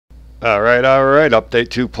Alright, update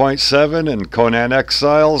 2.7 and Conan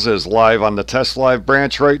Exiles is live on the TestLive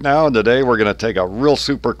branch right now, and today we're going to take a real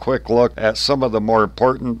super quick look at some of the more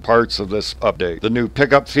important parts of this update. The new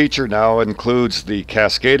pickup feature now includes the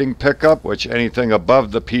cascading pickup, which anything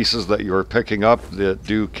above the pieces that you are picking up that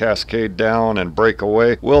do cascade down and break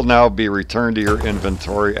away will now be returned to your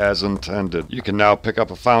inventory as intended. You can now pick up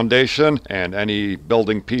a foundation, and any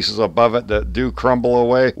building pieces above it that do crumble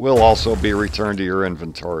away will also be returned to your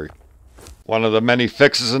inventory. One of the many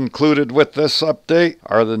fixes included with this update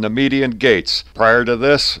are the Nemedian gates. Prior to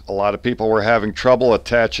this, a lot of people were having trouble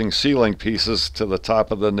attaching ceiling pieces to the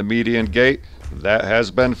top of the Nemedian gate. That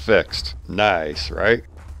has been fixed. Nice, right?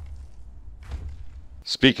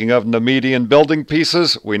 Speaking of Nemedian building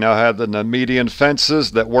pieces, we now have the Nemedian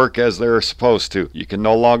fences that work as they're supposed to. You can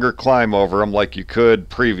no longer climb over them like you could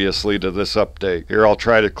previously to this update. Here I'll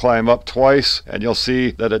try to climb up twice, and you'll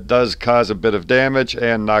see that it does cause a bit of damage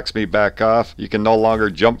and knocks me back off. You can no longer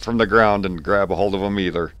jump from the ground and grab a hold of them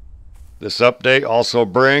either. This update also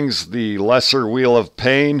brings the lesser wheel of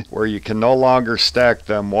pain, where you can no longer stack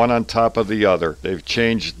them one on top of the other. They've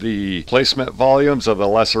changed the placement volumes of the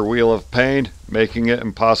lesser wheel of pain, making it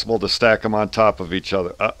impossible to stack them on top of each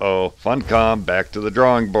other. Uh-oh, Funcom, back to the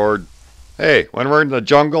drawing board. Hey, when we're in the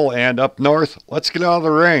jungle and up north, let's get out of the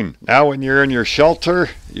rain. Now when you're in your shelter,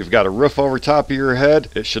 you've got a roof over top of your head.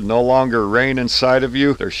 It should no longer rain inside of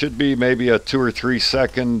you. There should be maybe a 2 or 3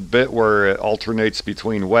 second bit where it alternates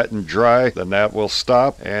between wet and dry. Then that will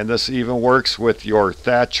stop. And this even works with your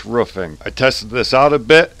thatch roofing. I tested this out a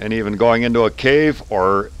bit, and even going into a cave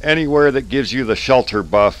or anywhere that gives you the shelter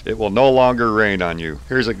buff, it will no longer rain on you.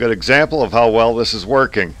 Here's a good example of how well this is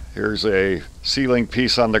working. Here's a ceiling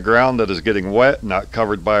piece on the ground that is getting wet, not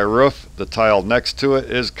covered by a roof. The tile next to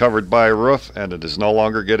it is covered by a roof, and it is no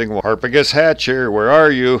longer getting wet. Harpagus Hatcher, where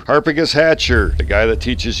are you? Harpagus Hatcher, the guy that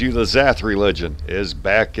teaches you the Zath religion, is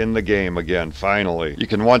back in the game again, finally. You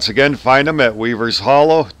can once again find him at Weaver's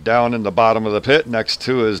Hollow, down in the bottom of the pit, next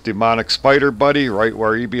to his demonic spider buddy, right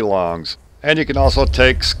where he belongs. And you can also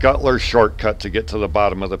take Scuttler's shortcut to get to the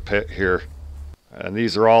bottom of the pit here. And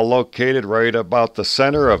these are all located right about the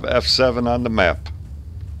center of F7 on the map.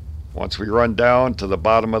 Once we run down to the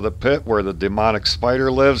bottom of the pit where the demonic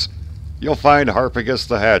spider lives, you'll find Harpagus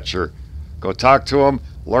the Hatcher. Go talk to him,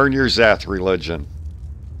 learn your Zath religion.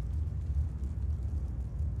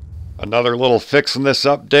 Another little fix in this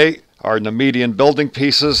update are Nemedian building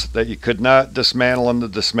pieces that you could not dismantle in the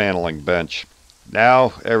dismantling bench.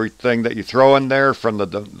 Now, everything that you throw in there from the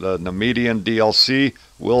Nemedian DLC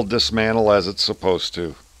will dismantle as it's supposed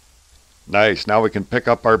to. Nice, now we can pick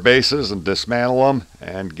up our bases and dismantle them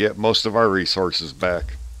and get most of our resources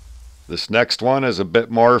back. This next one is a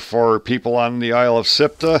bit more for people on the Isle of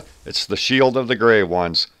Sipta. It's the Shield of the Grey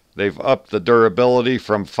Ones. They've upped the durability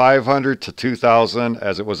from 500 to 2000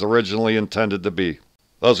 as it was originally intended to be.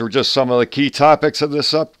 Those were just some of the key topics of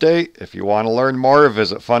this update. If you want to learn more,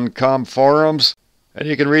 visit Funcom forums. And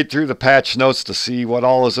you can read through the patch notes to see what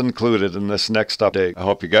all is included in this next update. I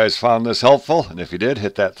hope you guys found this helpful, and if you did,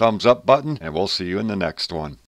 hit that thumbs up button, and we'll see you in the next one.